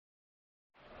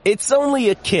It's only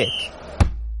a kick.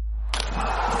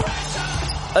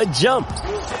 A jump.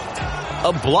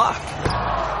 A block.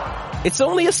 It's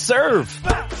only a serve.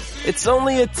 It's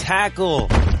only a tackle.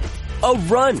 A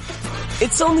run.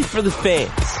 It's only for the fans.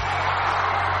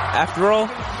 After all,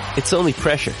 it's only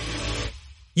pressure.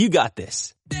 You got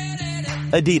this.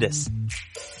 Adidas.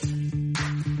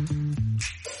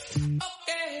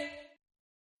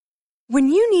 When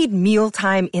you need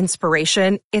mealtime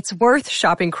inspiration, it's worth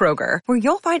shopping Kroger, where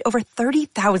you'll find over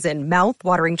 30,000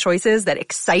 mouth-watering choices that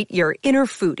excite your inner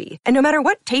foodie. And no matter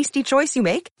what tasty choice you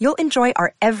make, you'll enjoy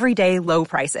our everyday low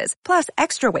prices, plus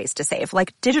extra ways to save,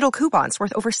 like digital coupons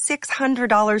worth over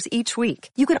 $600 each week.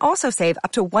 You can also save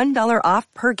up to $1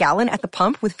 off per gallon at the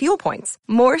pump with fuel points.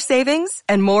 More savings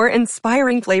and more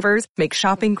inspiring flavors make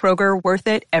shopping Kroger worth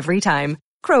it every time.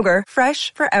 Kroger,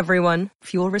 fresh for everyone.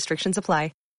 Fuel restrictions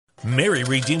apply. Mary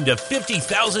redeemed a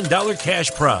 $50,000 cash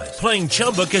prize playing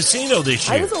Chumba Casino this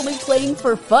year. I was only playing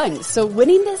for fun, so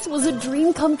winning this was a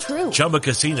dream come true. Chumba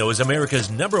Casino is America's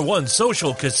 #1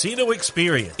 social casino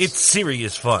experience. It's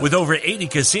serious fun. With over 80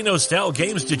 casino-style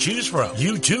games to choose from,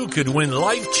 you too could win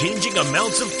life-changing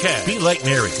amounts of cash. Be like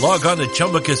Mary. Log on to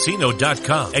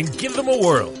ChumbaCasino.com and give them a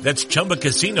whirl. That's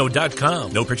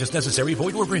ChumbaCasino.com. No purchase necessary.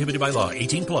 Void or prohibited by law.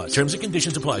 18+. Terms and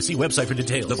conditions apply. See website for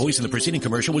details. The voice in the preceding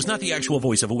commercial was not the actual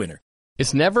voice of a winner.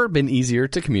 It's never been easier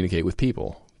to communicate with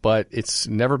people, but it's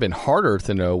never been harder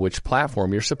to know which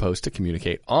platform you're supposed to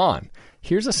communicate on.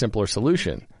 Here's a simpler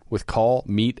solution. With call,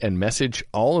 meet, and message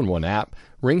all in one app,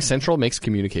 RingCentral makes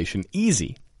communication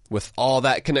easy. With all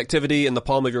that connectivity in the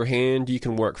palm of your hand, you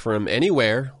can work from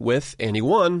anywhere with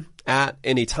anyone at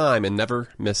any time and never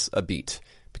miss a beat.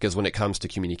 Because when it comes to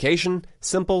communication,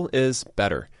 simple is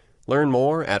better. Learn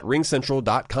more at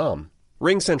ringcentral.com.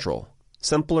 RingCentral.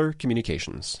 Simpler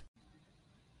communications.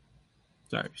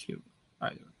 Sorry, excuse me. All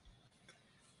right.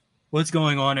 What's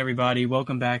going on, everybody?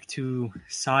 Welcome back to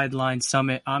Sideline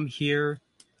Summit. I'm here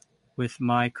with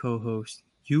my co-host,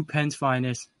 UPenn's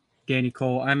finest, Danny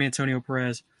Cole. I'm Antonio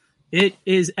Perez. It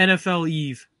is NFL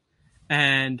Eve,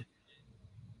 and,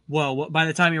 well, by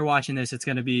the time you're watching this, it's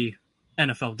going to be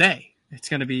NFL Day. It's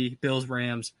going to be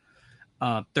Bills-Rams,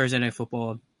 Thursday Night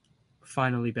Football,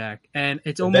 finally back. And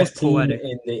it's the almost poetic. Best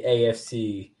team in the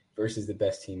AFC versus the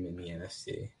best team in the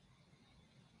NFC.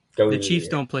 The Chiefs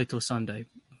don't play till Sunday.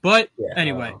 But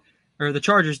anyway, or the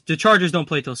Chargers don't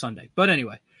play till Sunday. But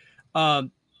anyway, I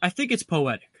think it's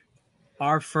poetic.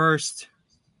 Our first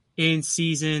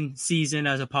in-season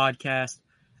as a podcast,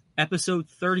 episode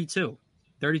 32.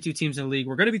 32 teams in the league.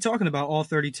 We're going to be talking about all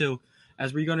 32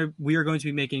 as we are going to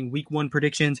be making week 1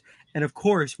 predictions. And of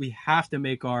course, we have to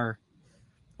make our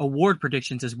award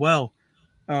predictions as well.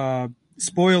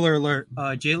 Spoiler alert,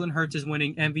 Jalen Hurts is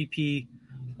winning MVP,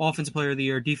 Offensive Player of the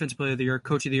Year, Defensive Player of the Year,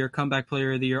 Coach of the Year, Comeback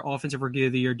Player of the Year, Offensive Rookie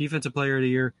of the Year, Defensive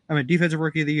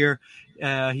Rookie of the Year.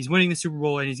 He's winning the Super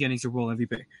Bowl and he's getting Super Bowl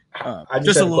MVP.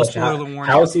 Just a little spoiler warning.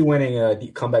 How is he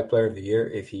winning Comeback Player of the Year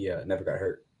if he never got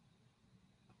hurt?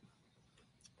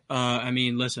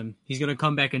 Listen, he's going to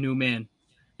come back a new man,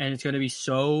 and it's going to be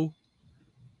so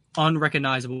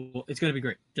unrecognizable. It's going to be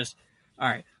great. All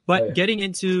right. But getting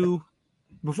into,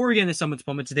 before we get into some of the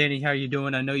moments, Danny, how are you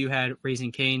doing? I know you had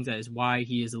Raising Cane's. That is why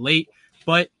he is late,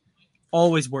 but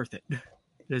always worth it. It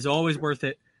is always worth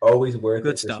it. Always worth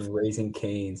Good it. stuff. Raising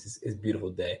Cane's is a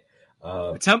beautiful day.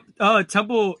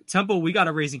 Temple, we got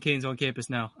a Raising Cane's on campus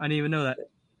now. I didn't even know that.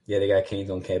 Yeah, they got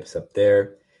Cane's on campus up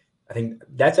there. I think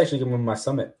that's actually going to be my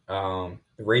summit.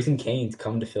 Raising Cane's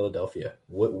come to Philadelphia.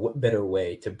 What better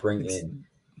way to bring in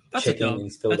chicken in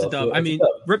Philadelphia? That's a dub.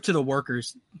 Rip to the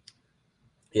workers.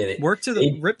 Yeah, rip to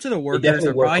the workers.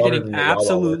 They're probably getting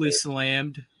absolutely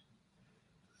slammed.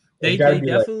 They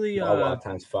definitely Wawa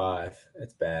times 5.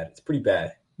 It's bad. It's pretty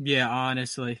bad. Yeah,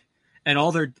 honestly. And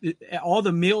all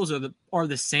the meals are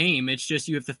the same. It's just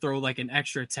you have to throw like an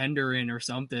extra tender in or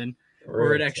something,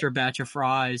 or an extra batch of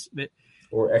fries.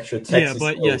 Or extra Texas. Yeah,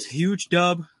 but toast. yes, huge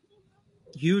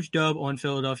dub on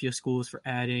Philadelphia schools for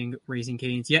adding Raising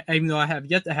Cane's. Yeah, even though I have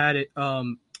yet to had it,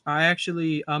 I'm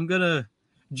gonna,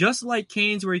 just like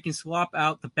Cane's where you can swap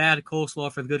out the bad coleslaw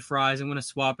for the good fries, I'm gonna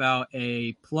swap out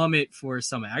a plummet for a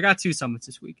summit. I got 2 summits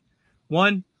this week.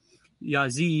 One,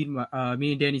 Yazid,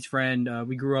 me and Danny's friend,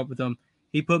 we grew up with him.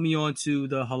 He put me onto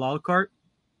the halal cart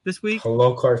this week.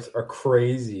 Halal carts are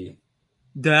crazy.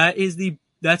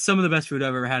 That's some of the best food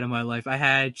I've ever had in my life. I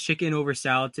had chicken over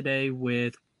salad today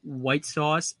with white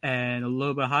sauce and a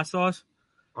little bit of hot sauce.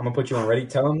 I'm going to put you on ready.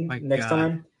 Tell them next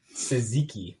time.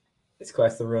 Tzatziki.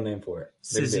 That's the real name for it.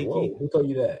 Tzatziki. Whoa, who told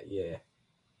you that? Yeah.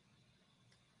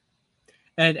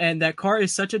 And that cart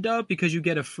is such a dub because you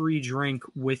get a free drink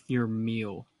with your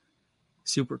meal.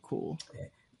 Super cool.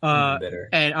 Better.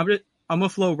 And I'm gonna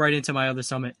flow right into my other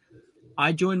summit.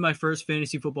 I joined my first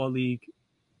fantasy football league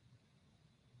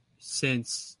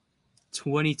since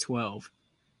 2012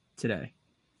 today.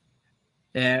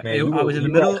 Man, I was in the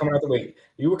middle.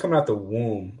 You were coming out the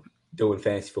womb doing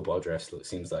fantasy football drafts, it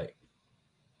seems like.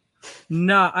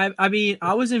 No, I mean,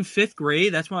 I was in 5th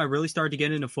grade. That's when I really started to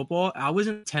get into football. I was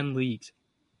in 10 leagues.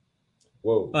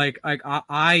 Whoa.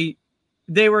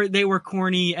 They were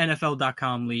corny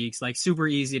NFL.com leagues, like super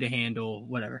easy to handle,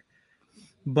 whatever.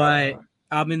 But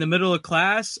I'm in the middle of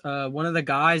class. One of the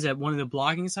guys at one of the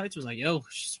blogging sites was like, yo,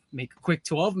 just make a quick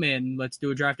 12-man. Let's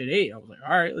do a draft at 8. I was like,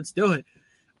 all right, let's do it.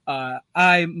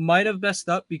 I might have messed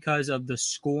up because of the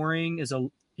scoring.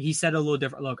 He said a little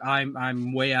different. Look,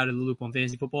 I'm way out of the loop on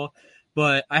fantasy football,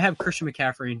 but I have Christian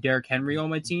McCaffrey and Derrick Henry on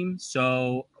my team.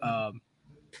 So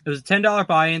it was a $10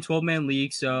 buy-in, 12-man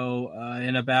league. So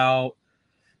in about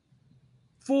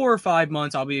 4 or 5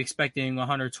 months, I'll be expecting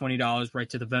 $120 right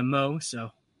to the Venmo.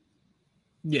 So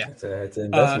yeah, it's an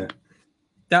investment.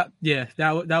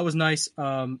 That was nice.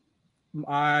 I'm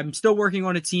still working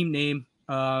on a team name.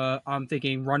 I'm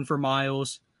thinking Run for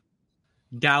Miles,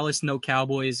 Dallas No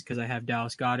Cowboys because I have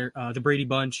Dallas Goedert, the Brady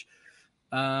Bunch.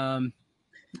 I'm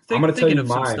going to tell you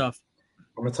some stuff.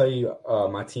 I'm going to tell you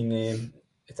my team name.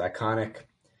 It's iconic.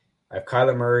 I have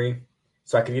Kyler Murray,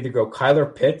 so I could either go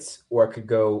Kyler Pitts or I could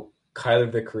go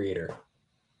Kyler the Creator.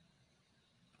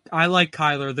 I like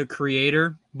Kyler the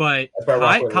Creator, but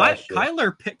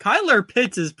Kyler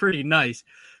Pitts is pretty nice.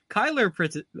 Kyler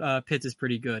Pitts is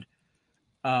pretty good.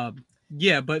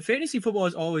 Yeah, but fantasy football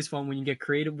is always fun when you get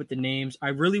creative with the names. I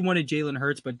really wanted Jalen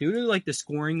Hurts, but due to like the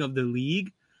scoring of the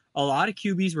league, a lot of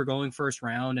QBs were going first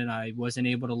round, and I wasn't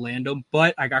able to land them.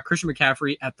 But I got Christian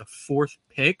McCaffrey at the 4th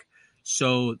pick,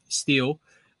 so steal.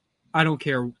 I don't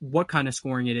care what kind of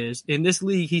scoring it is. In this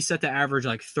league, he's set to average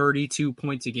like 32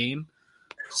 points a game.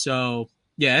 So,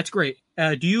 yeah, that's great.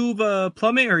 Do you have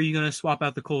Plummet, or are you going to swap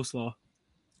out the coleslaw?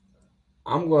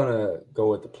 I'm going to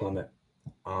go with the Plummet.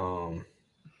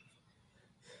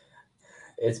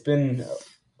 It's been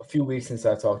a few weeks since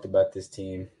I talked about this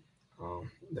team.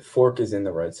 The fork is in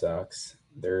the Red Sox.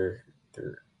 They're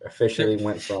officially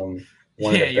went from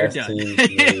one of the best teams in the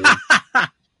league.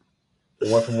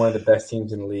 They went from one of the best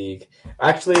teams in the league.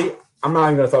 Actually, I'm not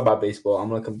even going to talk about baseball. I'm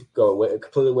going to go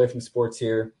completely away from sports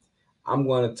here. I'm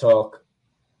going to talk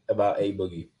about A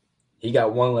Boogie. He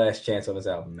got one last chance on his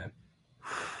album, man.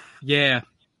 Yeah,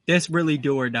 this really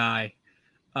do or die.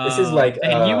 This is like,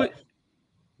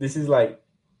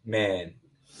 man,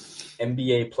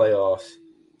 NBA playoffs.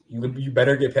 You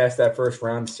better get past that first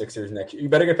round Sixers next year. You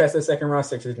better get past that second round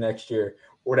Sixers next year,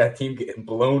 or that team getting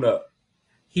blown up.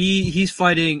 He's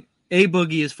fighting. A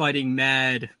Boogie is fighting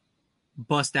mad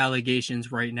bust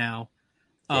allegations right now.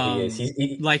 Yeah, he is.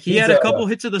 He had a couple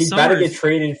hits of the summer. He's got to get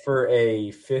traded for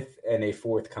a 5th and a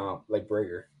 4th comp like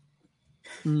Brager.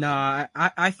 Nah,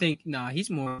 I think he's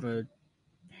more of a.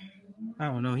 I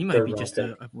don't know. He might be just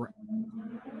a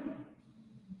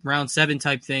round 7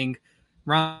 type thing.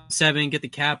 Round 7, get the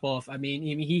cap off. I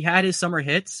mean, he had his summer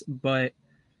hits, but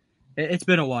it's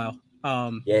been a while.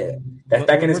 Yeah, that's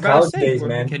back in his college days,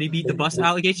 man. Can he beat the bust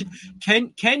allegation?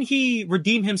 Can he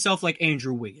redeem himself like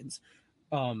Andrew Wiggins?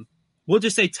 We'll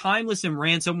just say timeless and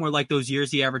ran somewhere like those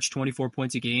years he averaged 24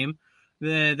 points a game.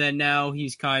 Then now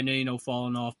he's kind of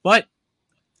falling off. But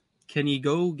can he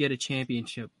go get a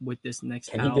championship with this next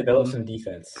album? Can he develop some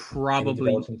defense?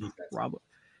 Probably.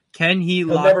 Can he He'll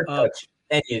lock never up? touch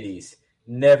any of these.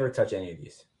 Never touch any of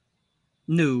these.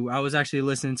 No, I was actually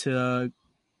listening to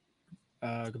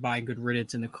Goodbye and Good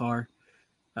Riddance in the car.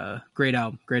 Great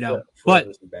album.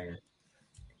 But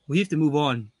we have to move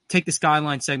on. Take the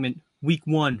Skyline segment. Week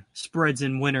 1, spreads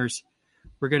and winners.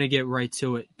 We're going to get right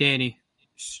to it. Danny,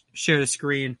 share the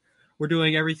screen. We're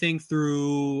doing everything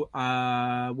through,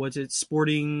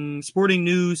 sporting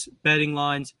news, betting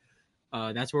lines.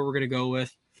 That's what we're going to go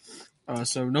with.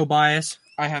 So no bias.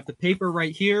 I have the paper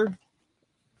right here.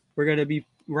 We're going to be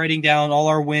writing down all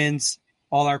our wins,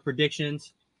 all our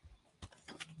predictions.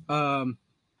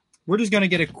 We're just going to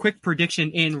get a quick prediction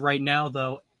in right now,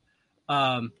 though.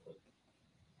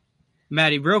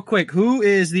 Maddie, real quick, who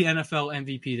is the NFL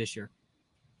MVP this year?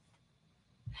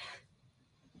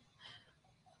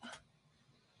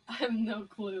 I have no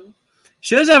clue.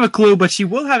 She doesn't have a clue, but she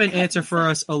will have an answer for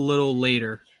us a little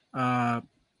later. I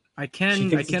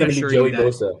can assure you that.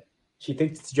 Bosa. She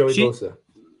thinks it's Joey Bosa.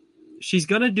 She's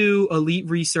going to do elite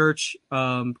research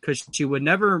because she would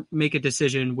never make a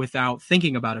decision without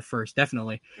thinking about it first,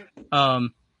 definitely. So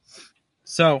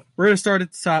we're going to start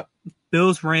at the top.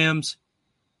 Bills, Rams.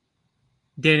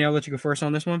 Danny, I'll let you go first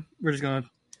on this one. We're just going to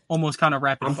almost kind of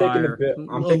rapid I'm fire.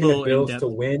 I'm taking the Bills to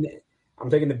win. I'm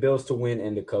taking the Bills to win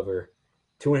and to cover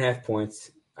 2.5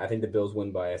 points. I think the Bills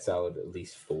win by a solid at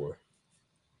least 4.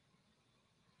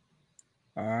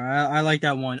 All right, I like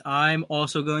that one. I'm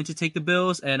also going to take the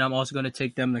Bills, and I'm also going to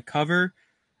take them to cover.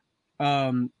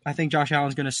 I think Josh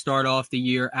Allen's going to start off the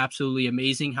year absolutely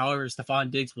amazing. However,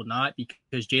 Stephon Diggs will not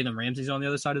because Jalen Ramsey's on the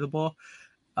other side of the ball.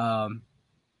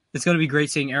 It's going to be great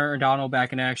seeing Aaron Donald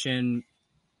back in action.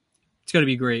 It's going to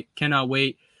be great. Cannot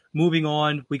wait. Moving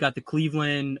on, we got the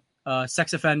Cleveland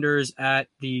sex offenders at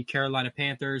the Carolina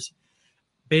Panthers.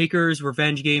 Baker's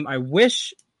revenge game. I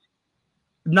wish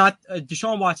not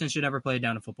Deshaun Watson should never play it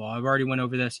down in football. I've already went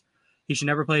over this. He should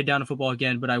never play it down in football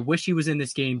again, but I wish he was in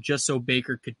this game just so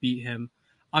Baker could beat him.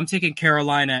 I'm taking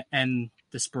Carolina and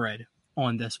the spread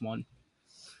on this one.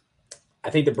 I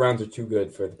think the Browns are too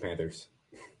good for the Panthers.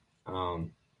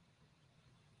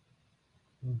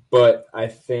 But I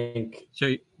think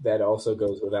that also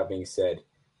goes without being said.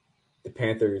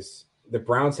 The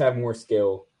Browns have more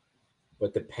skill,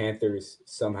 but the Panthers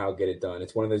somehow get it done.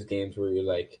 It's one of those games where you're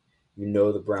like,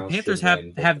 the Browns. The Panthers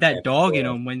have that dog in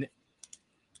them when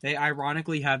they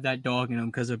ironically have that dog in them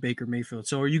because of Baker Mayfield.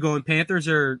 So are you going Panthers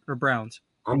or Browns?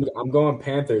 I'm going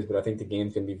Panthers, but I think the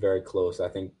game's going to be very close. I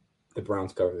think the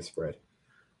Browns cover the spread.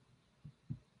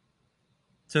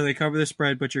 So they cover the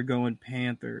spread, but you're going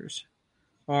Panthers.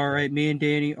 All right, me and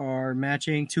Danny are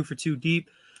matching 2 for 2 deep.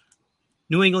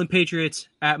 New England Patriots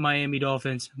at Miami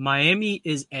Dolphins. Miami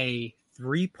is a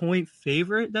 3-point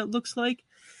favorite, that looks like.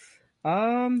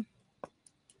 I'm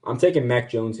taking Mac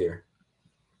Jones here.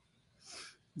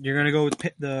 You're going to go with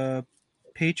the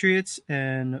Patriots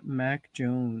and Mac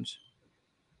Jones.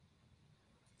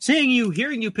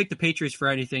 Hearing you pick the Patriots for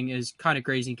anything is kind of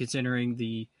crazy considering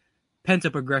the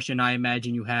pent-up aggression I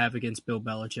imagine you have against Bill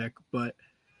Belichick. But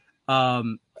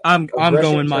I'm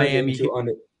going Miami.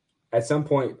 At some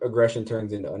point, aggression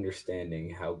turns into understanding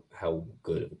how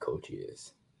good of a coach he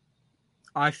is.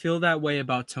 I feel that way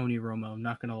about Tony Romo, I'm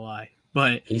not going to lie.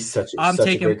 But he's such a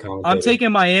great commentator. I'm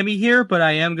taking Miami here, but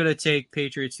I am going to take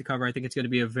Patriots to cover. I think it's going to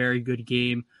be a very good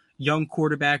game. Young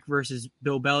quarterback versus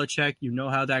Bill Belichick. You know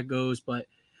how that goes. But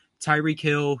Tyreek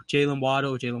Hill, Jalen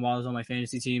Waddle's on my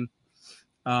fantasy team.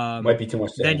 Might be too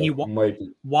much. Then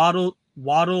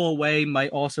Waddle away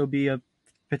might also be a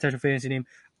potential fantasy name.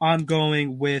 I'm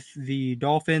going with the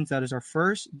Dolphins. That is our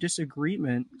first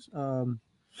disagreement.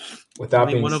 Without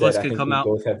being one said, of us could come out.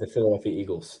 Both have the Philadelphia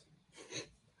Eagles.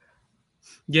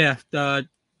 Yeah,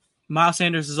 Miles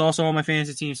Sanders is also on my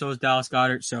fantasy team, so is Dallas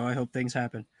Goedert, so I hope things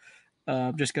happen.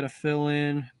 I'm just going to fill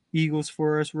in Eagles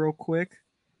for us real quick.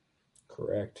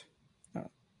 Correct.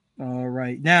 All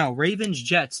right. Now,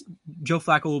 Ravens-Jets. Joe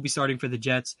Flacco will be starting for the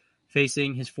Jets,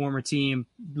 facing his former team.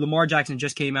 Lamar Jackson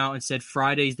just came out and said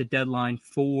Friday's the deadline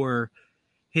for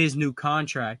his new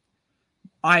contract.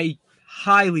 I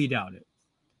highly doubt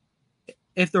it.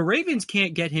 If the Ravens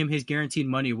can't get him his guaranteed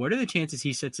money, what are the chances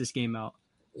he sits this game out?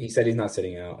 He said he's not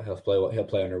sitting out. He'll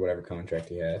play under whatever contract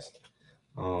he has.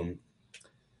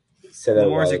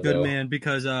 Lamar's a good man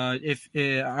because if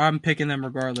I'm picking them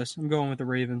regardless. I'm going with the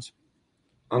Ravens.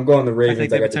 I'm going the Ravens. I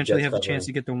think they potentially have a chance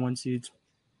to get the 1 seeds.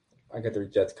 I got the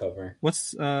Jets covering.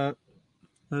 What's let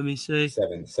me see.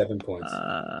 7 points.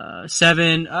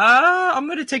 7.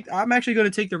 I'm actually going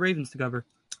to take the Ravens to cover.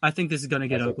 I think this is going to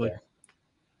get ugly. Okay.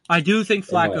 I do think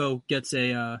Flacco gets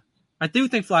a. I do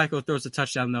think Flacco throws a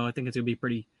touchdown though. I think it's going to be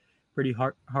pretty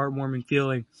heartwarming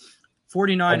feeling.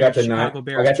 49ers, Chicago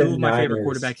Bears, 2 of my favorite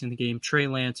quarterbacks in the game: Trey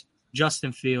Lance,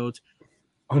 Justin Fields.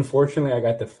 Unfortunately, I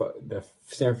got the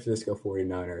San Francisco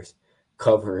 49ers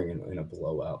covering in a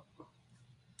blowout.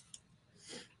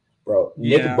 Bro,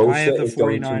 Nick Bosa I have the is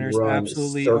 49ers going to run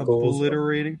absolutely circles.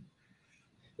 Obliterating.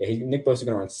 Nick Bosa is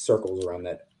going to run circles around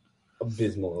that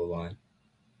abysmal line.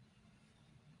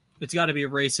 It's got to be a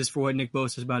racist for what Nick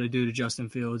Bosa is about to do to Justin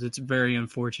Fields. It's very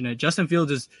unfortunate. Justin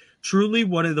Fields is truly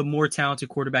one of the more talented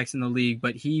quarterbacks in the league,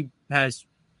 but he has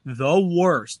the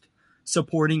worst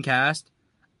supporting cast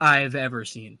I've ever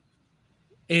seen.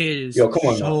 It is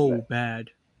so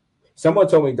bad. Someone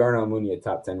told me Darnell Mooney a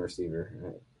top 10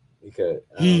 receiver.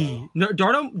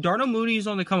 Darnell Mooney is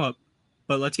on the come up,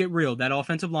 but let's get real. That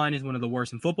offensive line is one of the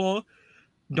worst in football.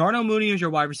 Darnell Mooney is your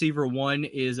wide receiver 1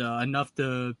 is enough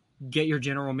to get your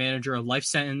general manager a life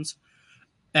sentence,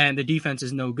 and the defense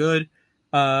is no good.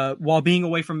 While being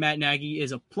away from Matt Nagy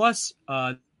is a plus,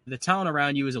 the talent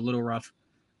around you is a little rough.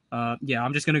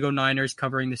 I'm just going to go Niners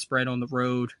covering the spread on the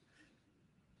road.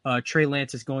 Trey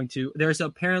Lance is going to – there's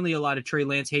apparently a lot of Trey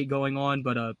Lance hate going on,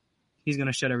 but he's going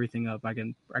to shut everything up. I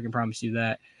can promise you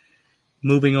that.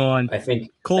 Moving on. I think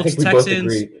Colts, we Texans, both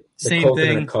agree. The same Colts thing.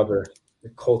 Are going to cover. The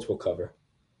Colts will cover.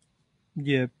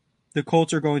 Yeah. The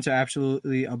Colts are going to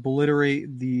absolutely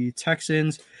obliterate the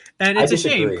Texans. And it's a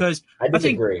shame because I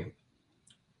disagree.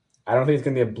 I don't think it's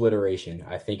going to be obliteration.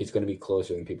 I think it's going to be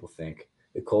closer than people think.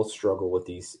 The Colts struggle with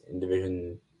these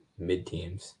in-division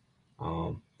mid-teams.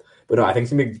 But no, I think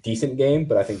it's going to be a decent game,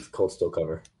 but I think the Colts still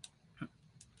cover.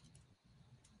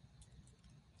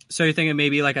 So you're thinking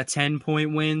maybe like a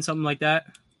 10-point win, something like that?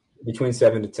 Between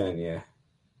 7 to 10, yeah.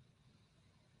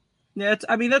 Yeah,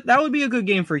 that would be a good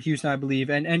game for Houston, I believe.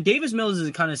 And Davis Mills is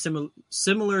a kind of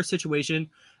similar situation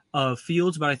of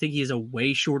Fields, but I think he has a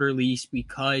way shorter leash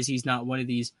because he's not one of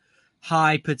these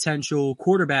high potential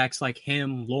quarterbacks like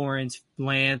him, Lawrence,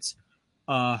 Lance,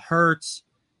 Hurts,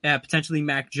 potentially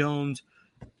Mac Jones.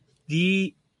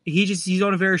 He's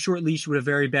on a very short leash with a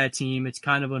very bad team. It's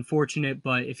kind of unfortunate,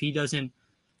 but if he doesn't,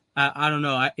 I don't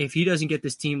know, if he doesn't get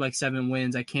this team like 7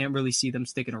 wins, I can't really see them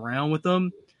sticking around with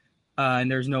them.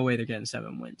 And there's no way they're getting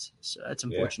 7 wins. So that's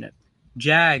unfortunate. Yeah.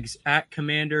 Jags at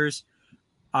Commanders.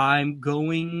 I'm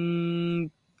going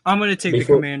to take the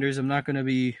Commanders. I'm not going to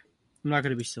be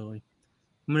silly.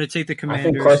 I'm going to take the Commanders.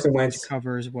 I think Carson Wentz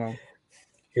cover as well.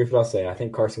 Here's what I'll say. I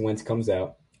think Carson Wentz comes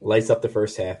out, lights up the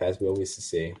first half, as we always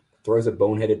see, throws a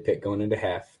boneheaded pick going into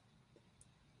half,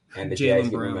 and the Jags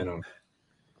get momentum.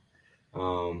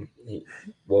 That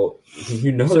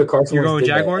Carson You're going Wentz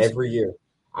Jaguars every year.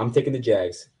 I'm taking the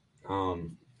Jags. All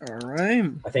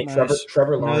right. I think nice.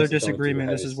 Trevor Lawrence. Another disagreement.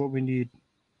 This is what we need.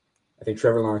 I think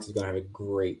Trevor Lawrence is going to have a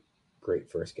great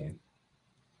first game.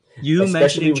 You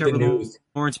mentioning Trevor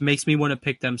Lawrence makes me want to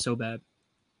pick them so bad.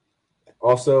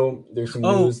 Also, there's some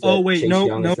news that Chase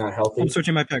Young is not healthy. I'm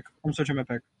switching my pick.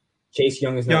 Chase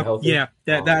Young is not healthy. Yeah,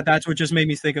 that's what just made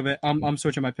me think of it. I'm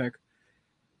switching my pick.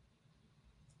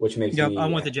 Which makes me I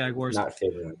want the Jaguars. Not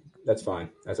favoring. That's fine.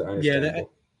 That's understandable.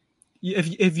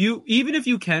 If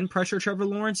you can pressure Trevor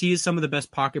Lawrence, he is some of the best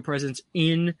pocket presence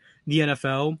in the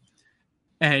NFL.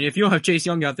 And if you don't have Chase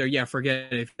Young out there,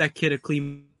 forget it. If that kid a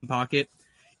clean pocket,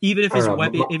 even if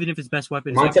his best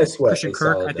weapon is Christian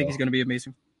Kirk, I think he's going to be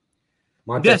amazing.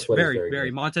 Montez Sweat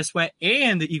very Montez Sweat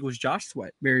and the Eagles' Josh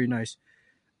Sweat, very nice.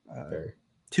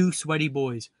 Two sweaty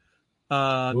boys.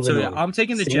 I'm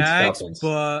taking the Jags, Falcons.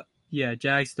 But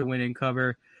Jags to win and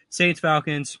cover. Saints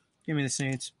Falcons. Give me the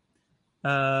Saints.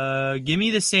 Give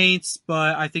me the Saints,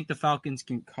 but I think the Falcons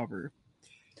can cover.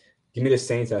 Give me the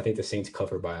Saints, and I think the Saints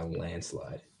cover by a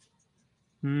landslide.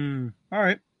 All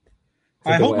right.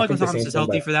 I hope Michael Thomas is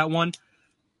healthy for that one.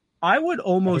 I would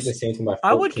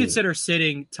consider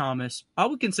sitting Thomas. I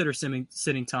would consider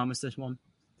sitting Thomas this one.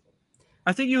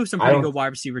 I think you have some pretty good wide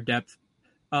receiver depth.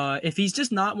 If he's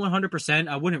just not 100%,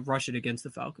 I wouldn't rush it against the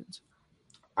Falcons.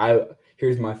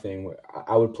 Here's my thing.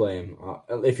 I would play him.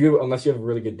 Unless you have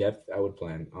really good depth, I would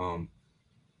play him.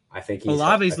 I think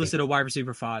Olave's listed a wide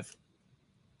receiver 5.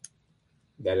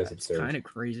 That is absurd. Kind of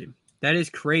crazy. That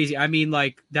is crazy. I mean,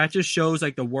 that just shows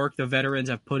the work the veterans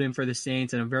have put in for the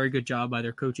Saints and a very good job by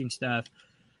their coaching staff.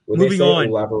 Moving on.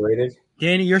 Elaborated?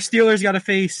 Danny, your Steelers got to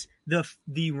face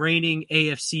the reigning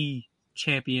AFC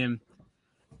champion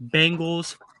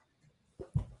Bengals.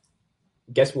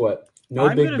 Guess what?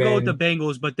 I'm going to go with the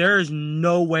Bengals, but there is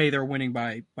no way they're winning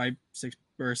by 6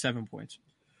 or 7 points.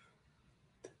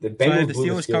 The Bengals the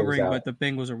Steelers covering, but the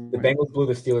Bengals are winning. The Bengals blew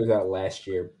the Steelers out last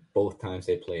year, both times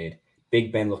they played.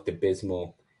 Big Ben looked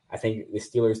abysmal. I think the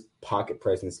Steelers' pocket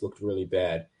presence looked really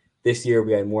bad. This year,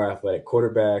 we had more athletic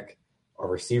quarterback. Our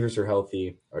receivers are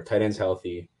healthy. Our tight end's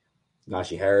healthy.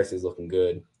 Najee Harris is looking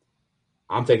good.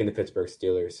 I'm taking the Pittsburgh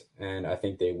Steelers, and I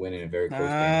think they win in a very close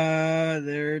game.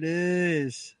 There it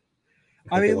is.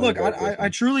 I mean, look, I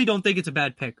truly don't think it's a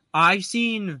bad pick. I've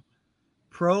seen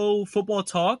Pro Football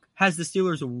Talk has the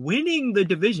Steelers winning the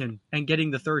division and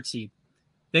getting the 3rd seed.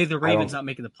 They have the Ravens not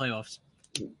making the playoffs.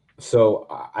 So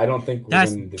I don't think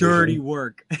that's dirty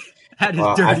work. That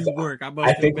is dirty work.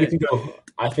 I think we can go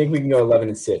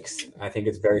 11-6. I think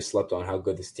it's very slept on how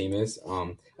good this team is.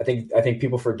 I think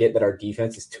people forget that our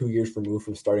defense is 2 years removed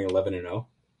from starting 11-0.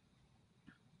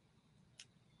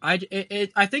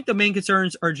 I think the main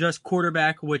concerns are just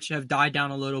quarterback, which have died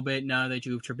down a little bit now that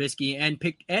you have Trubisky and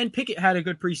Pickett had a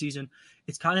good preseason.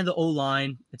 It's kind of the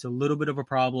O-line. It's a little bit of a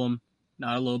problem.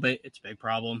 Not a little bit. It's a big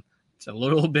problem. It's a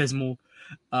little abysmal.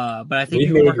 But I think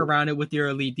you can work around it with your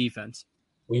elite defense.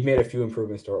 We've made a few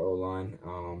improvements to our O-line.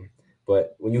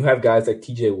 But when you have guys like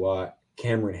TJ Watt,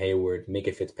 Cameron Hayward,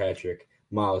 Minka Fitzpatrick,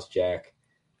 Miles Jack,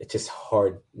 it's just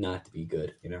hard not to be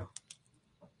good, you know?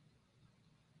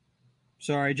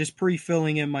 Sorry, just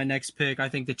pre-filling in my next pick. I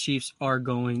think the Chiefs are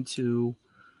going to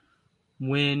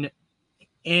win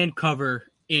and cover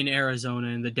in Arizona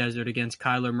in the desert against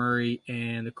Kyler Murray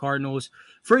and the Cardinals.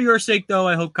 For your sake, though,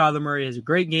 I hope Kyler Murray has a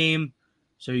great game.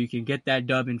 so you can get that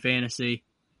dub in fantasy.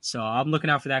 So I'm looking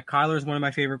out for that. Kyler is one of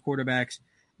my favorite quarterbacks.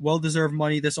 Well-deserved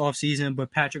money this offseason,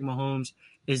 but Patrick Mahomes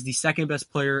is the second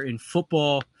best player in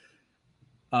football.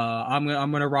 I'm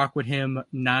gonna rock with him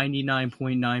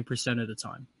 99.9% of the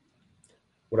time.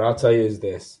 What I'll tell you is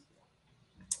this.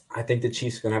 I think the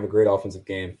Chiefs are going to have a great offensive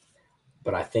game,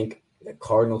 but I think the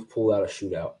Cardinals pull out a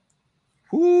shootout.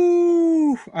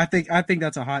 Ooh, I think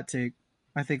that's a hot take.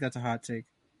 I think it's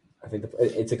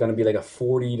it's going to be like a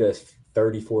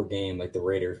 40-34 game like the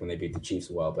Raiders when they beat the Chiefs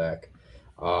a while back.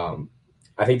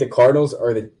 I think the Cardinals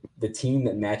are the team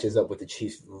that matches up with the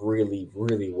Chiefs really,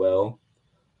 really well.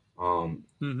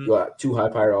 You got two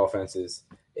high-powered offenses.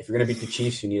 If you're going to beat the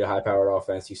Chiefs, you need a high-powered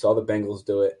offense. You saw the Bengals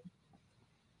do it.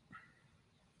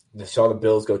 You saw the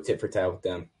Bills go tit for tat with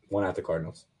them. One out the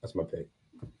Cardinals. That's my pick.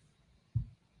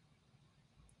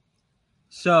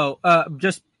 So,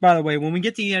 just by the way, when we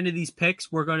get to the end of these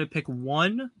picks, we're going to pick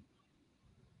one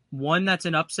that's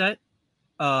an upset.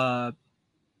 Well,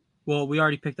 we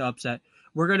already picked the upset.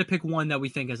 We're going to pick one that we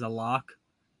think is a lock.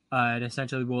 And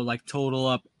essentially we'll like total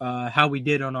up how we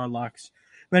did on our locks.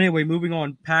 But anyway, moving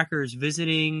on. Packers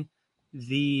visiting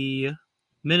the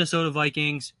Minnesota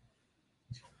Vikings.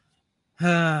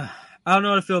 I don't know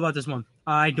how to feel about this one.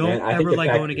 I don't ever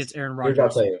like going against Aaron Rodgers. I'll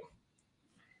tell you.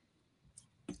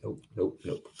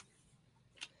 Nope.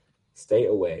 Stay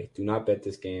away. Do not bet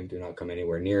this game. Do not come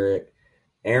anywhere near it.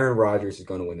 Aaron Rodgers is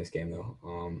going to win this game, though.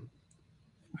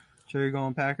 So you're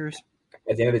going Packers?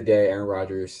 At the end of the day, Aaron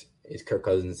Rodgers is Kirk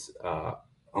Cousins'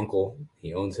 uncle.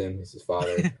 He owns him. He's his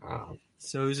father.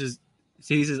 So he's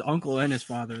his uncle and his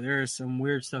father. There is some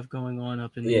weird stuff going on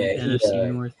up in the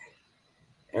NFC North.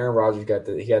 Aaron Rodgers got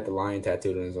the lion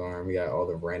tattooed on his arm. He got all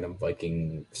the random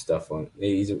Viking stuff on.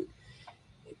 He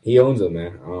owns them,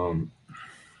 man.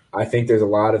 I think there's a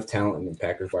lot of talent in the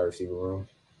Packers wide receiver room,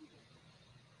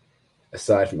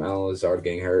 aside from Allen Lazard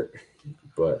getting hurt.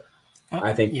 But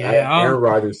I think Aaron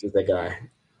Rodgers is the guy.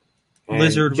 And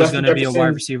Lizard was going to be a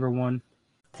wide receiver one.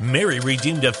 Mary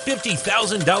redeemed a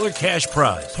 $50,000 cash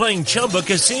prize playing Chumba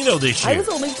Casino this year. I was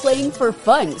only playing for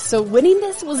fun, so winning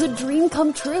this was a dream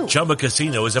come true. Chumba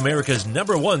Casino is America's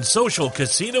 #1 social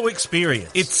casino experience.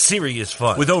 It's serious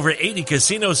fun. With over 80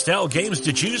 casino-style games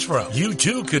to choose from, you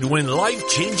too could win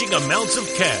life-changing amounts of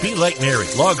cash. Be like Mary.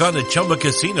 Log on to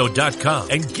ChumbaCasino.com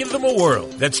and give them a whirl.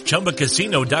 That's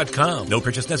ChumbaCasino.com. No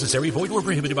purchase necessary. Void where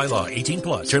prohibited by law.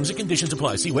 18+. Terms and conditions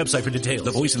apply. See website for details.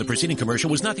 The voice in the preceding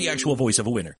commercial was not the actual voice of a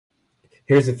winner.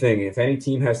 Here's the thing. If any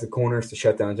team has the corners to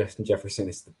shut down Justin Jefferson,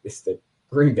 it's the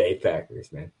Green Bay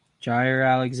Packers, man. Jair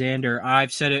Alexander.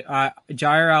 I've said it.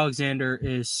 Jair Alexander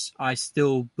is, I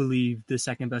still believe, the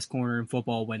second best corner in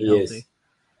football when healthy. Is.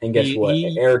 And guess what?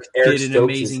 Eric did an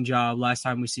amazing job last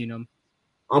time we seen him.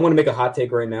 I'm going to make a hot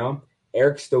take right now.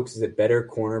 Eric Stokes is a better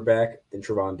cornerback than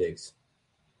Trevon Diggs.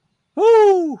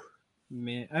 Woo!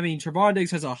 Man, I mean, Trevon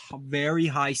Diggs has a very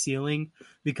high ceiling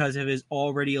because of his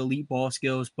already elite ball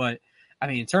skills. But, I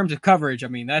mean, in terms of coverage, I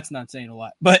mean, that's not saying a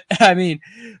lot. But,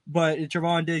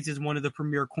 Trevon Diggs is one of the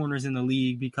premier corners in the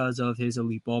league because of his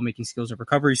elite ball-making skills and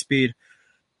recovery speed.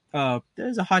 That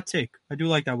is a hot take. I do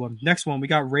like that one. Next one, we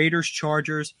got Raiders,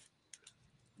 Chargers.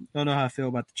 Don't know how I feel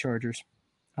about the Chargers.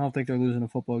 I don't think they're losing a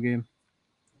football game.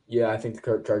 Yeah, I think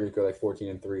the Chargers go like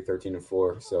 14-3,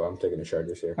 13-4. So I'm taking the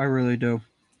Chargers here. I really do.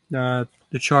 The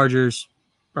Chargers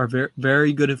are very,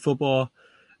 very good at football,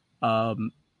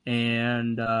 and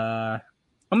I'm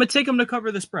going to take them to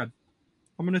cover the spread.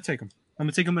 I'm going to take them. I'm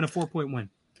going to take them in a 4-point win.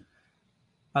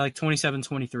 I like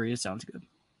 27-23. It sounds good.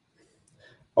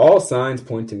 All signs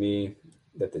point to me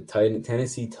that the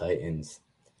Tennessee Titans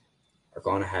are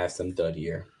going to have some dud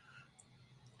year.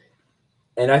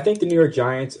 And I think the New York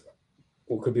Giants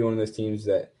could be one of those teams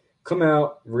that come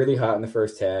out really hot in the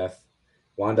first half.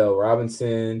 Wan'Dale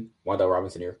Robinson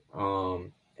here,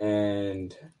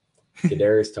 and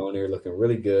Kadarius Toney are looking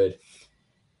really good.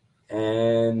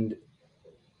 And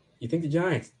you think the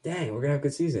Giants, dang, we're going to have a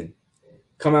good season.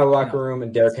 Come out of the locker room,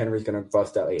 and Derrick Henry's going to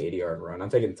bust out like 80-yard run. I'm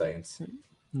taking the Titans.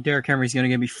 Derrick Henry's going to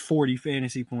give me 40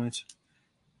 fantasy points.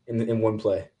 In one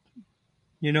play.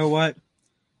 You know what?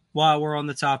 While we're on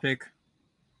the topic,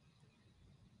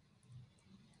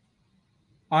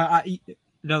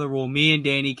 another rule, me and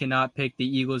Danny cannot pick the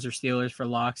Eagles or Steelers for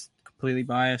locks. Completely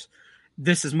biased.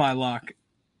 This is my lock.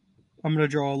 I'm going to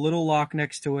draw a little lock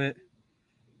next to it.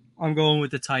 I'm going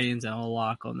with the Titans and I'll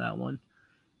lock on that one.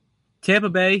 Tampa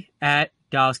Bay at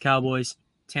Dallas Cowboys.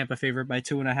 Tampa favored by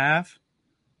 2.5.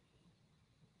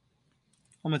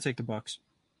 I'm going to take the Bucs.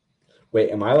 Wait,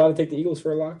 am I allowed to take the Eagles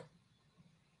for a lock?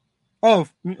 Oh,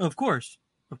 of course.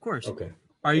 Of course. Okay.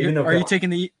 Are you taking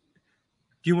the...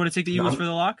 Do you want to take the Eagles for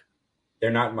the lock?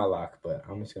 They're not my lock, but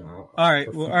I'm just gonna. All right.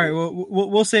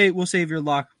 We'll save your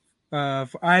lock. I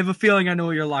have a feeling I know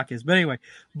what your lock is, but anyway,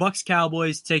 Bucks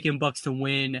Cowboys, taking Bucks to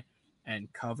win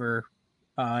and cover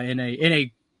in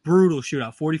a brutal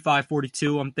shootout,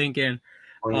 45-42. I'm thinking.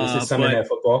 This is Sunday Night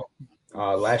Football.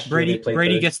 Last year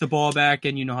Brady gets the ball back,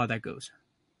 and you know how that goes.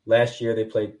 Last year they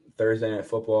played Thursday Night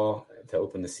Football to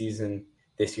open the season.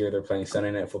 This year they're playing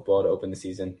Sunday Night Football to open the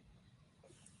season.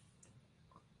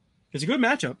 It's a good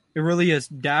matchup. It really is.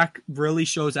 Dak really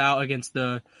shows out against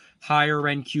the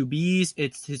higher-end QBs.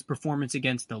 It's his performance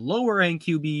against the lower-end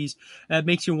QBs that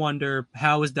makes you wonder,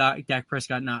 how is Dak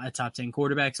Prescott not a top 10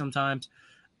 quarterback sometimes?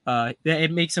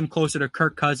 It makes him closer to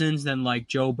Kirk Cousins than like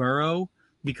Joe Burrow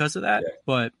because of that. Yeah.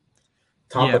 But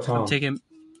I'm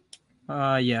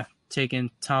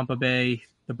taking Tampa Bay,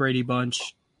 the Brady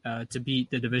Bunch, to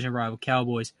beat the division rival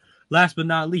Cowboys. Last but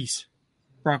not least,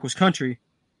 Broncos country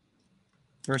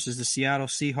versus the Seattle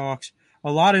Seahawks.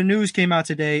 A lot of news came out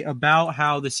today about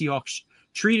how the Seahawks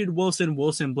treated Wilson.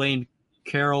 Wilson blamed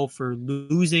Carroll for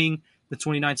losing the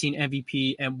 2019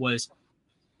 MVP and was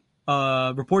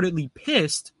reportedly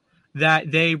pissed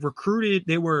that they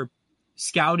were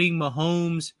scouting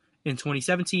Mahomes in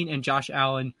 2017 and Josh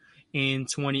Allen in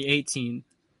 2018.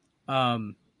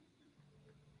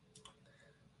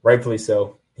 Rightfully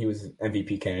so. He was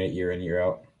MVP candidate year in, year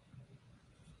out.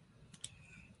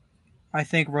 I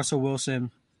think Russell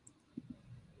Wilson.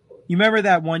 You remember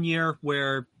that one year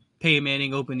where Peyton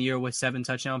Manning opened the year with 7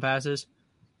 touchdown passes?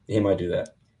 He might do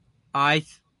that.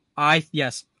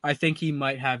 Yes, I think he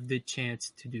might have the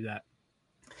chance to do that.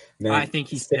 Man, I think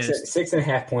he's pissed.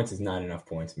 6.5 points is not enough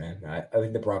points, man. I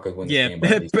think the Broncos win this game.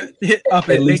 Make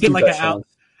it like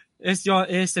it has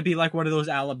to be like one of those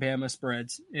Alabama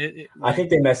spreads. I think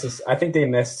they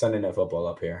messed Sunday Night Football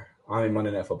up here.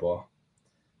 Monday Night Football.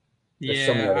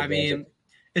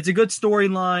 It's a good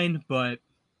storyline, but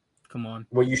come on.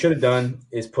 What you should have done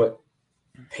is put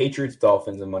Patriots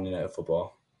Dolphins in Monday Night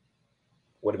Football.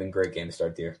 Would have been a great game to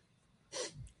start the year.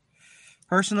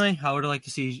 Personally, I would like to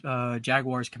see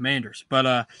Jaguars Commanders,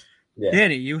 but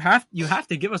Danny, you have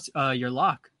to give us your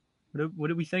lock. What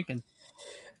are we thinking?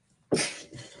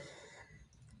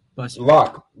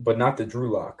 Lock, but not the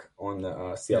Drew Lock on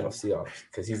the Seattle Seahawks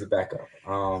because he's a backup.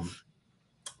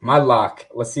 My lock.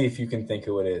 Let's see if you can think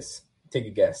who it is. Take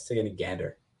a guess. Take a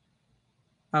gander.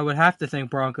 I would have to think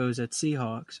Broncos at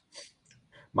Seahawks.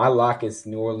 My lock is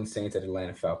New Orleans Saints at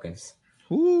Atlanta Falcons.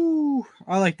 Ooh,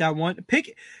 I like that one.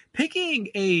 Picking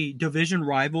a division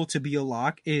rival to be a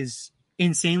lock is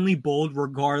insanely bold,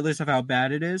 regardless of how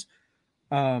bad it is.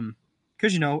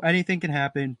 Because anything can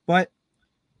happen. But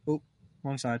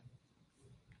wrong side.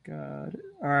 Got it.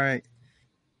 All right.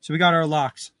 So we got our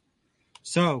locks.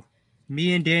 So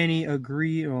me and Danny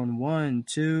agree on 1,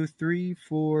 2, 3,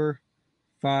 4,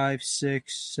 5,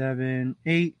 6, 7,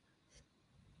 8,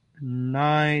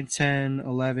 9, 10,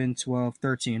 11, 12,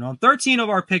 13. On 13 of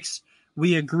our picks,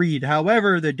 we agreed.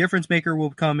 However, the difference maker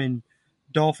will come in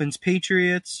Dolphins,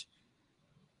 Patriots,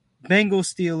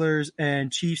 Bengals, Steelers,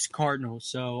 and Chiefs, Cardinals.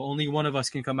 So only one of us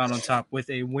can come out on top with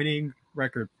a winning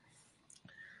record.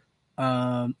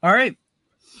 All right.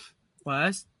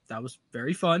 Well, that was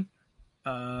very fun.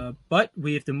 But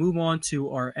we have to move on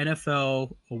to our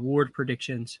NFL award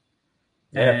predictions.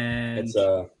 Yeah, and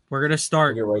we're going to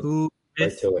start right to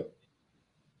it.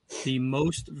 The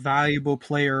most valuable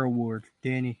player award.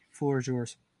 Danny, floor is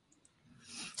yours.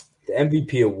 The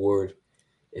MVP award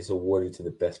is awarded to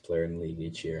the best player in the league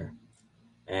each year.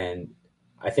 And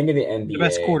I think in the NBA, the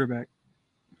best quarterback.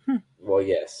 Well,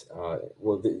 yes.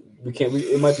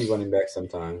 It might be running back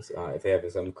sometimes if they have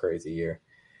some crazy year.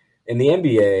 In the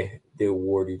NBA, the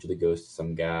award usually goes to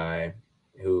some guy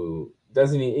who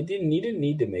he didn't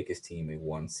need to make his team a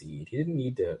 1 seed. He didn't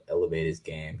need to elevate his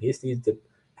game. He just needs to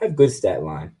have good stat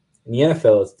line. In the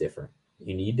NFL, it's different.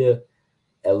 You need to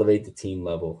elevate the team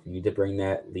level. You need to bring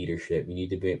that leadership. You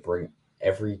need to bring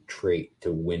every trait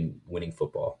to winning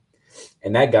football.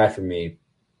 And that guy for me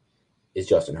is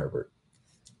Justin Herbert.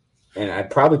 And I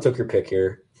probably took your pick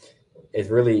here. It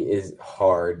really is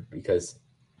hard because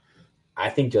I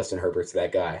think Justin Herbert's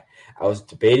that guy. I was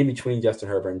debating between Justin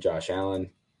Herbert and Josh Allen.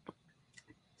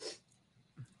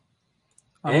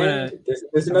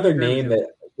 There's another name that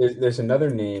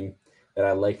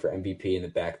I like for MVP in the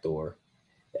back door.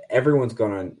 Everyone's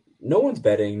going on. No one's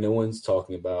betting. No one's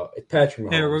talking about. It's Patrick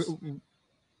Mahomes.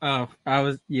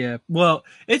 Well,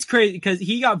 it's crazy because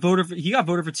he got voter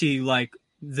fatigue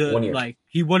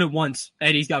he won it once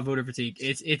and he's got voter fatigue.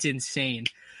 It's insane.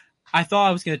 I thought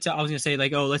I was gonna say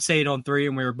let's say it on 3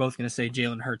 and we were both gonna say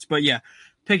Jalen Hurts, but yeah,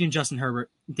 picking Justin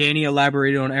Herbert. Danny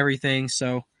elaborated on everything,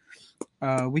 so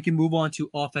We can move on to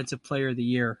Offensive Player of the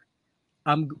Year.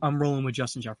 I'm rolling with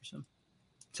Justin Jefferson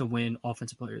to win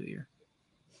Offensive Player of the Year.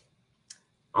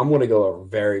 I'm going to go a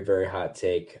very, very hot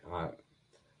take.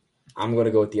 I'm going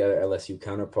to go with the other LSU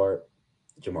counterpart,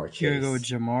 Ja'Marr Chase. You're going to go with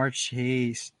Ja'Marr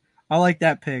Chase. I like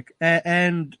that pick.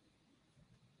 And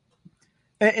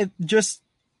it just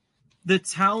the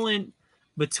talent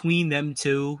between them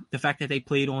two, the fact that they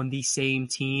played on the same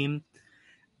team,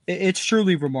 it's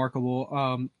truly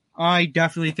remarkable. I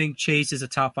definitely think Chase is a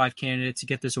top 5 candidate to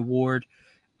get this award.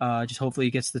 Just hopefully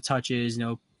he gets the touches,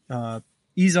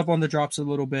 ease up on the drops a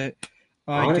little bit.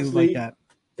 Honestly, I do like that.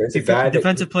 There's a guy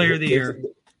Defensive Player of the Year.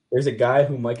 There's a guy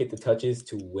who might get the touches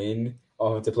to win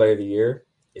Offensive Player of the Year.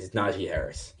 Is Najee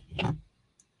Harris.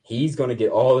 He's going to get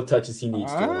all the touches he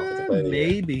needs to win Offensive Player of the Year.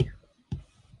 Maybe.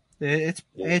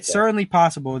 It's certainly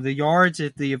possible. The yards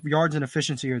and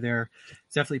efficiency are there.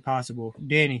 It's definitely possible.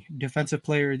 Danny, Defensive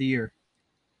Player of the Year.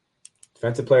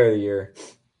 Defensive Player of the Year.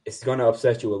 It's going to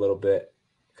upset you a little bit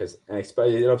because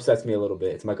it upsets me a little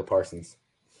bit. It's Micah Parsons.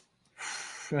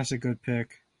 That's a good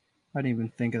pick. I didn't even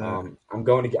think of that. I'm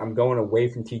going away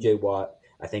from T.J. Watt.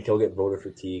 I think he'll get voter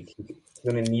fatigue. He's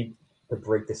going to need to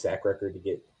break the sack record to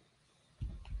get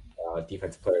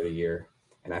Defensive Player of the Year,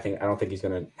 and I don't think he's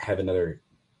going to have another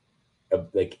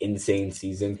insane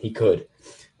season. He could.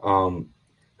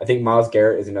 I think Myles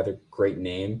Garrett is another great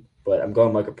name, but I'm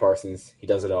going Micah Parsons. He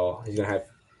does it all. He's going to have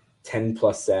 10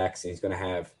 plus sacks, and he's going to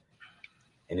have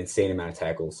an insane amount of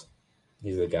tackles.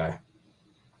 He's the guy.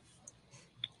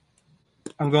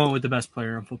 I'm going with the best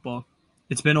player in football.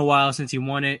 It's been a while since he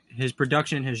won it. His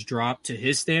production has dropped to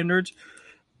his standards.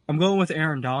 I'm going with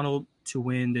Aaron Donald to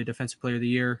win the Defensive Player of the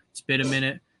Year. It's been a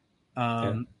minute.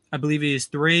 I believe he is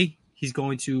 3. He's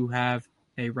going to have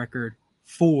a record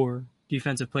 4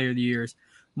 Defensive Player of the Years.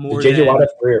 More Did J.J. Watt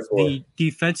have 3 or 4? The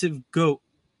defensive GOAT.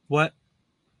 What?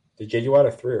 Did J.J. Watt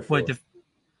have 3 or 4?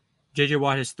 J.J.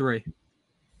 Watt has 3.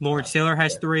 Lawrence Taylor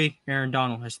has 3. Aaron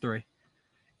Donald has 3.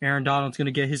 Aaron Donald's going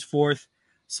to get his 4th,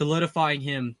 solidifying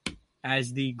him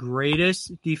as the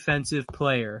greatest defensive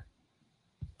player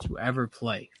to ever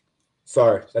play.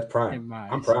 Sorry, that's Prime.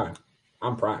 I'm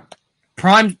Prime.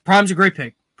 Prime's a great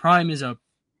pick. Prime is a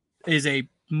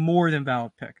more than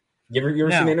valid pick. You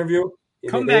ever seen the interview?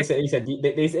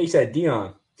 They said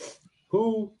Dion,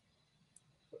 who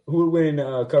would win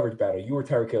a coverage battle? You or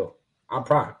Tyreek Hill? I'm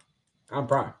Prime.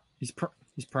 He's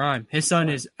Prime. His son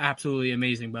is absolutely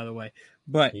amazing, by the way.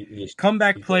 But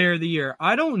comeback player of the year,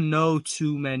 I don't know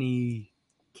too many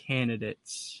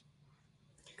candidates.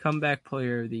 Comeback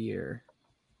player of the year.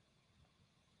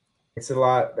 It's a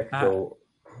lot that go.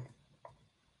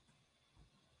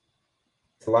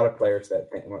 It's a lot of players that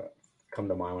come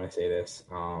to mind when I say this.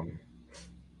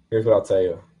 Here's what I'll tell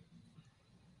you.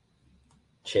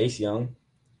 Chase Young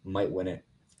might win it.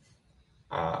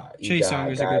 Chase Young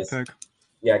is a good pick.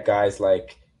 Yeah, guys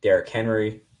like Derrick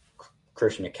Henry,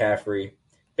 Christian McCaffrey,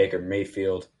 Baker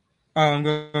Mayfield. Oh, I'm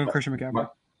going Christian McCaffrey.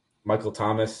 Michael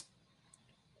Thomas.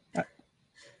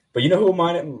 But you know who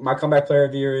my comeback player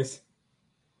of the year is?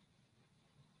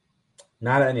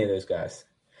 Not any of those guys.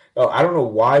 Oh, I don't know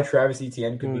why Travis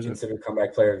Etienne could be considered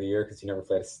comeback player of the year because he never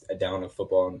played a down of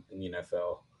football in the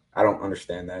NFL. I don't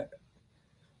understand that.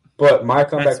 But my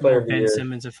comeback player of the year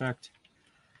Simmons effect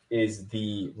is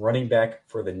the running back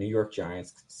for the New York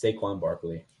Giants, Saquon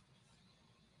Barkley.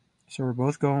 So we're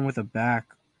both going with a back.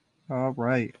 All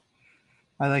right.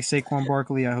 I like Saquon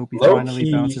Barkley. I hope he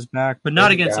finally bounces back, but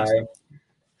not against us.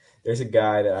 There's a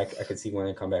guy that I could see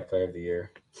winning comeback player of the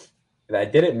year that I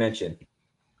didn't mention.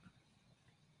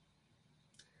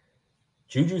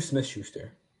 Juju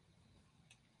Smith-Schuster.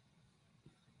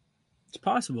 It's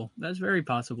possible. That's very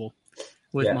possible.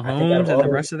 With Mahomes and the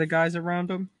rest of the guys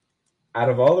around him. Out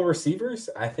of all the receivers,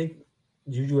 I think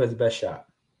Juju has the best shot.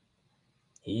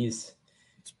 It's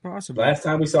possible. Last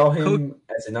time we saw him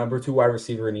as a number 2 wide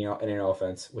receiver in an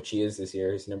offense, which he is this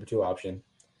year, he's the number 2 option.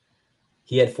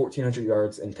 He had 1,400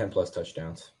 yards and 10-plus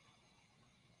touchdowns.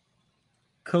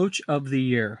 Coach of the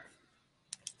year.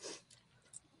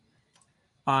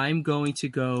 I'm going to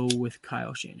go with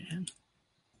Kyle Shanahan.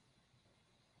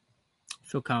 I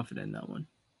feel confident in that one.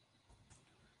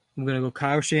 I'm going to go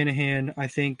Kyle Shanahan. I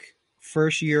think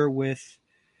first year with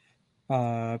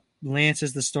Lance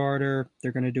as the starter,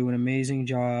 they're going to do an amazing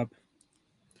job.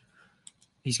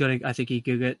 I think he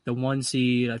could get the 1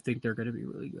 seed. I think they're going to be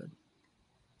really good.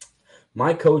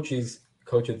 My coach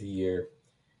of the year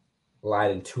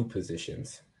lied in 2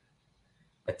 positions.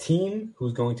 A team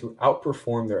who's going to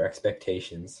outperform their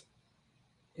expectations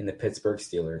in the Pittsburgh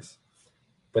Steelers.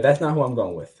 But that's not who I'm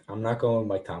going with. I'm not going with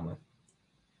Mike Tomlin.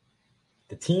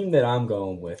 The team that I'm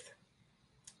going with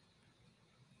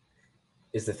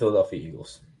is the Philadelphia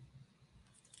Eagles.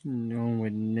 No,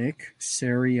 with Nick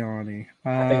Sirianni.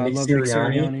 I think love Nick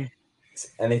Sirianni.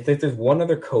 And I think there's one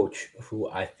other coach who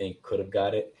I think could have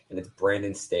got it, and it's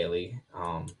Brandon Staley.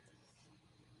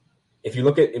 If you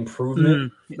look at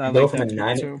improvement,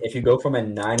 if you go from a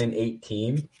 9-8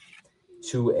 team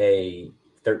to a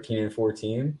 13-4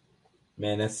 team,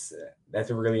 man, that's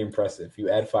really impressive.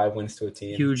 You add 5 wins to a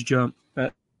team, huge jump.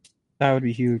 That would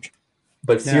be huge.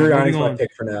 But Sirianni's my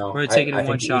pick for now. We're taking it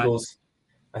one shot.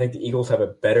 I think the Eagles have a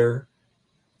better,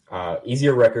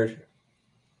 easier record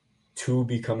to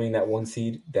becoming that 1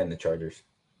 seed than the Chargers.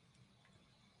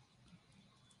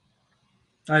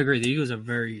 I agree. The Eagles have a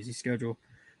very easy schedule.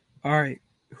 All right.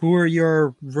 Who are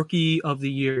your rookie of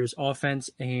the years, offense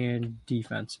and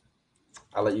defense?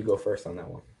 I'll let you go first on that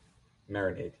one.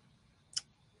 Marinade.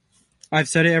 I've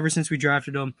said it ever since we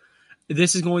drafted him.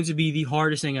 This is going to be the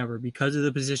hardest thing ever because of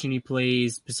the position he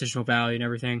plays, positional value and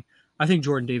everything. I think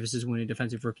Jordan Davis is winning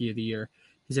Defensive Rookie of the Year.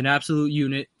 He's an absolute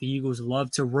unit. The Eagles love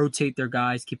to rotate their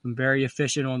guys, keep them very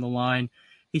efficient on the line.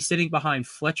 He's sitting behind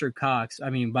Fletcher Cox. I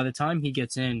mean, by the time he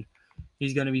gets in,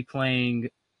 he's going to be playing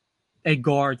a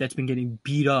guard that's been getting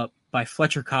beat up by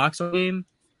Fletcher Cox all game.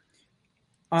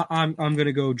 I'm going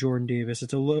to go Jordan Davis.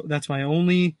 That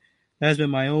has been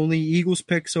my only Eagles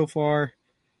pick so far.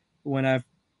 When I've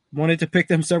wanted to pick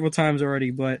them several times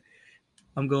already, but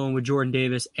I'm going with Jordan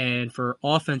Davis. And for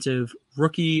Offensive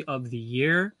Rookie of the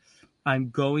Year, I'm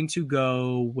going to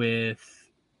go with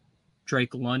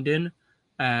Drake London,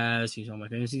 as he's on my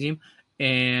fantasy team.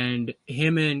 And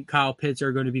him and Kyle Pitts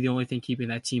are going to be the only thing keeping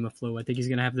that team afloat. I think he's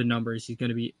going to have the numbers. He's going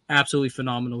to be absolutely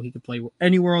phenomenal. He can play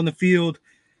anywhere on the field.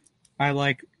 I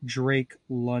like Drake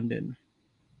London.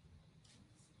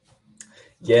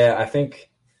 Yeah, I think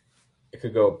it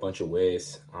could go a bunch of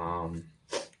ways.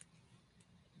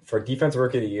 For Defensive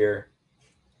Rookie of the Year,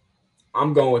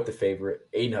 I'm going with the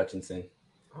favorite, Aiden Hutchinson.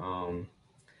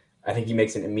 I think he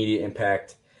makes an immediate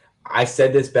impact. I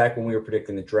said this back when we were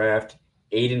predicting the draft.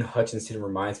 Aiden Hutchinson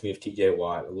reminds me of TJ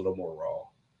Watt, a little more raw.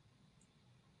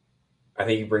 I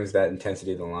think he brings that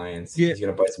intensity to the Lions. Yeah. He's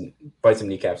going to bite some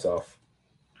kneecaps off.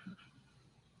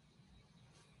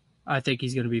 I think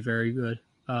he's going to be very good.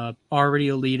 Already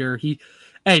a leader.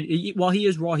 While he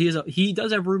is raw, he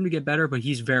does have room to get better, but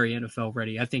he's very NFL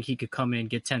ready. I think he could come in,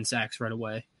 get 10 sacks right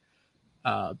away.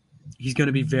 He's going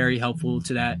to be very helpful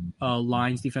to that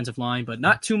Lions defensive line, but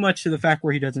not too much to the fact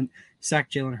where he doesn't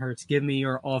sack Jalen Hurts. Give me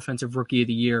your Offensive Rookie of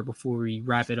the Year before we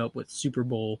wrap it up with Super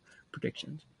Bowl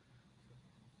predictions.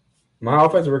 My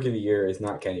Offensive Rookie of the Year is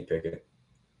not Kenny Pickett,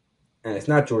 and it's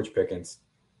not George Pickens.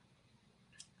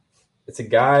 It's a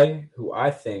guy who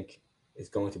I think is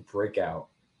going to break out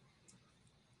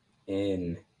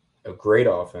in a great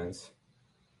offense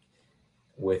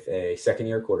with a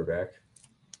second-year quarterback,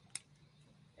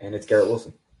 and it's Garrett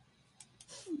Wilson.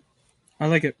 I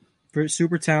like it.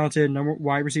 Super talented,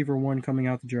 wide receiver 1 coming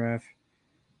out the draft.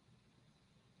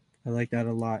 I like that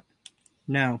a lot.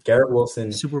 Now, Garrett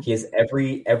Wilson, he has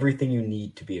everything you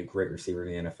need to be a great receiver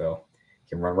in the NFL. He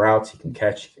can run routes, he can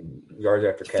catch, he can yards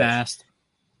after catch. Fast.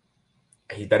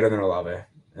 He's better than Olave.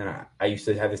 And I used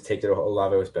to have this take that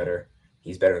Olave was better.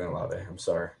 He's better than Olave. I'm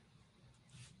sorry.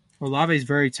 Olave is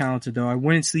very talented, though. I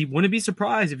wouldn't be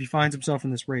surprised if he finds himself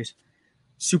in this race.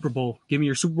 Super Bowl. Give me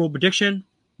your Super Bowl prediction.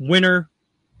 Winner,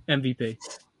 MVP.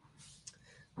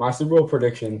 My Super Bowl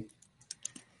prediction.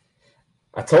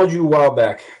 I told you a while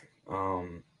back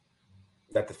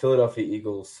that the Philadelphia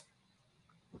Eagles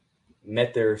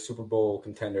met their Super Bowl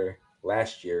contender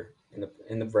last year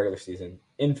in the regular season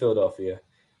in Philadelphia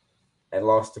and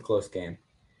lost a close game.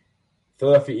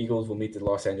 Philadelphia Eagles will meet the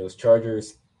Los Angeles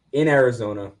Chargers in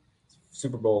Arizona,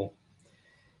 Super Bowl.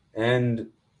 And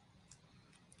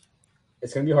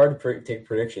it's going to be hard to take a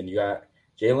prediction. You got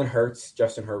Jalen Hurts,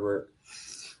 Justin Herbert.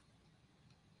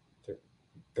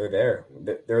 They're there.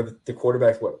 They're the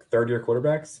quarterbacks, third-year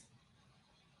quarterbacks?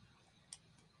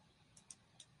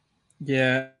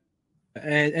 Yeah.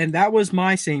 And that was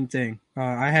my same thing.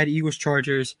 I had Eagles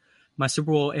Chargers, my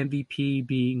Super Bowl MVP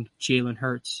being Jalen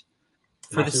Hurts.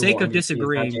 For the sake of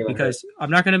disagreeing, because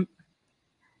I'm not going to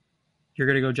 – you're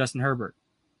going to go Justin Herbert.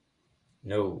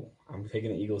 No, I'm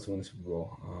taking the Eagles to win the Super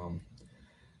Bowl.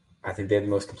 I think they have the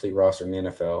most complete roster in the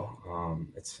NFL.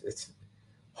 It's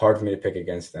hard for me to pick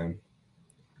against them,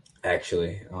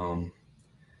 actually.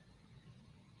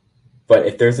 But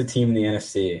if there's a team in the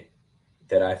NFC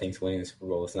that I think is winning the Super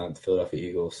Bowl, it's not the Philadelphia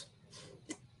Eagles.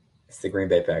 It's the Green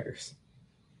Bay Packers.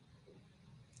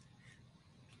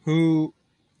 Who,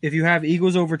 if you have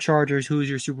Eagles over Chargers, who is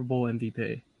your Super Bowl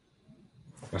MVP?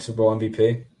 My Super Bowl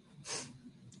MVP?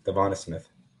 Devonta Smith.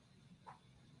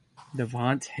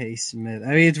 Devontae Smith. I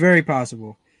mean, it's very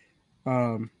possible.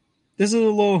 This is a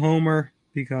little homer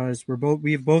because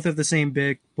we both have the same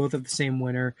pick, both have the same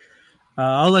winner.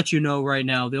 I'll let you know right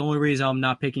now. The only reason I'm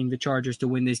not picking the Chargers to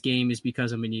win this game is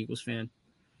because I'm an Eagles fan.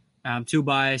 I'm too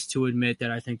biased to admit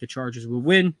that I think the Chargers will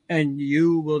win, and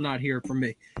you will not hear from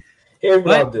me. Here's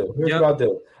what I'll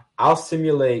do. I'll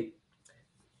simulate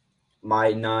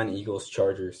my non-Eagles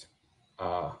Chargers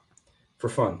for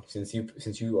fun.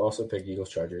 Since you also picked Eagles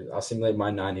Chargers, I'll simulate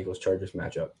my non-Eagles Chargers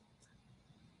matchup.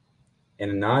 In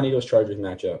a non-Eagles Chargers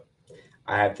matchup,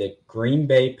 I have the Green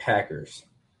Bay Packers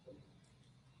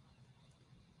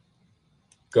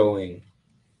going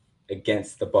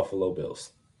against the Buffalo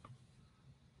Bills.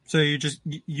 So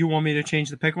you want me to change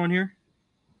the pick on here?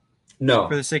 No.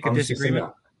 For the sake of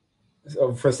disagreement?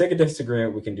 For the sake of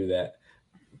disagreement, we can do that.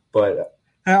 But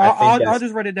I'll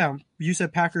just write it down. You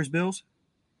said Packers Bills?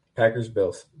 Packers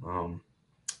Bills.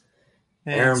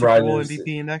 Aaron Rodgers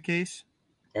MVP in that case?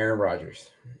 Aaron Rodgers.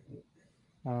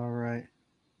 All right.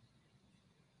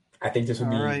 I think this would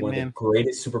be one of the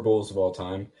greatest Super Bowls of all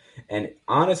time. And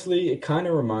honestly, it kind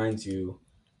of reminds you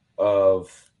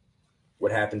of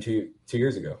what happened 2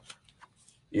 years ago.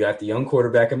 You got the young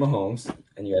quarterback in Mahomes,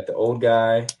 and you got the old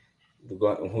guy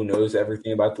who knows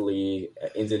everything about the league,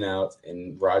 ins and outs,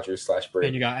 and Rodgers/Brady.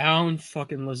 And you got Allen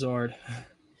fucking Lazard.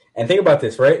 And think about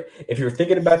this, right? If you're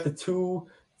thinking about the two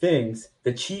things,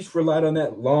 the Chiefs relied on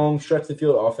that long stretch the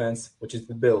field offense, which is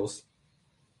the Bills,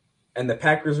 and the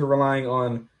Packers are relying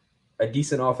on a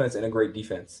decent offense and a great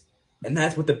defense. And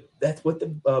that's what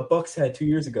the Bucks had 2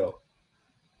 years ago.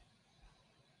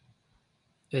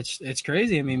 It's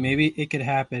crazy. I mean, maybe it could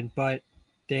happen, but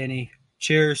Danny,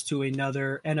 cheers to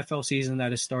another NFL season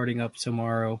that is starting up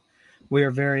tomorrow. We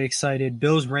are very excited.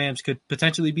 Bills-Rams could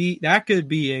potentially be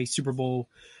a Super Bowl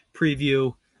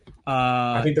preview.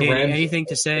 I think the Danny, Rams, anything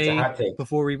to say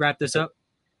before we wrap this up?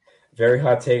 Very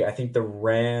hot take. I think the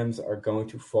Rams are going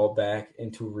to fall back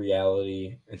into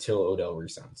reality until Odell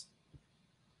resigns.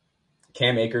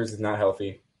 Cam Akers is not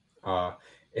healthy.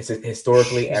 It's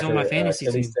historically He's on my fantasy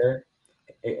team.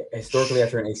 Historically,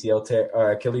 after an ACL tear,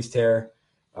 Achilles tear,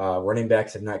 running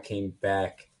backs have not came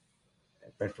back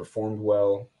and performed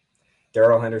well.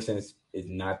 Darrell Henderson is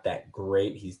not that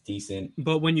great. He's decent.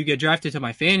 But when you get drafted to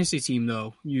my fantasy team,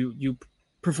 though, you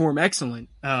perform excellent.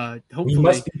 Hopefully, you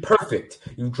must be perfect.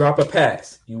 You drop a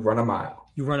pass. You run a mile.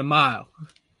 You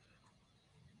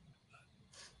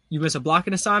miss a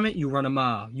blocking assignment. You run a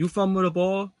mile. You fumble the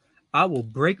ball. I will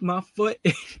break my foot.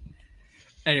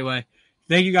 Anyway,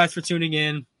 thank you guys for tuning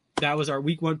in. That was our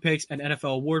Week 1 picks and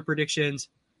NFL award predictions.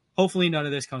 Hopefully none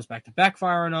of this comes back to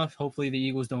backfire on us. Hopefully the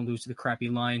Eagles don't lose to the crappy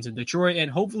Lions in Detroit.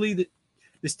 And hopefully the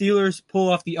Steelers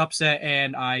pull off the upset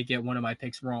and I get one of my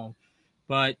picks wrong.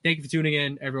 But thank you for tuning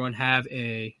in. Everyone have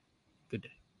a good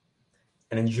day.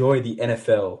 And enjoy the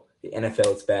NFL. The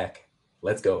NFL is back.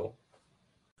 Let's go.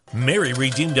 Mary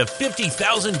redeemed a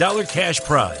 $50,000 cash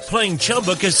prize playing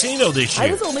Chumba Casino this year.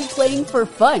 I was only playing for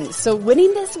fun, so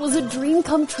winning this was a dream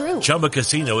come true. Chumba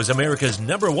Casino is America's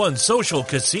 #1 social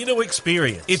casino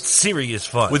experience. It's serious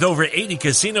fun. With over 80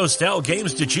 casino-style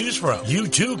games to choose from, you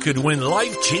too could win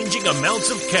life-changing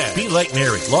amounts of cash. Be like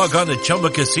Mary. Log on to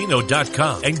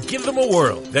ChumbaCasino.com and give them a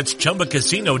whirl. That's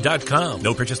ChumbaCasino.com.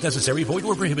 No purchase necessary. Void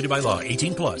or prohibited by law.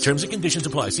 18+. Terms and conditions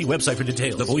apply. See website for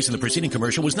details. The voice in the preceding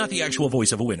commercial was not the actual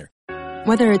voice of a winner.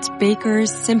 Whether it's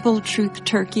Baker's Simple Truth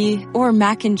Turkey or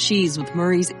mac and cheese with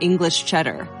Murray's English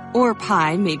Cheddar or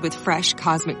pie made with fresh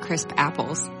Cosmic Crisp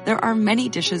apples, there are many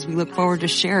dishes we look forward to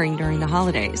sharing during the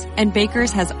holidays. And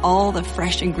Baker's has all the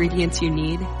fresh ingredients you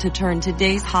need to turn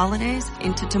today's holidays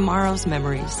into tomorrow's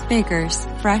memories. Baker's,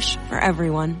 fresh for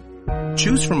everyone.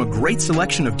 Choose from a great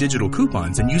selection of digital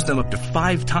coupons and use them up to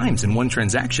 5 times in one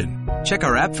transaction. Check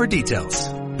our app for details.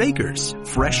 Baker's,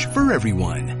 fresh for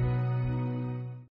everyone.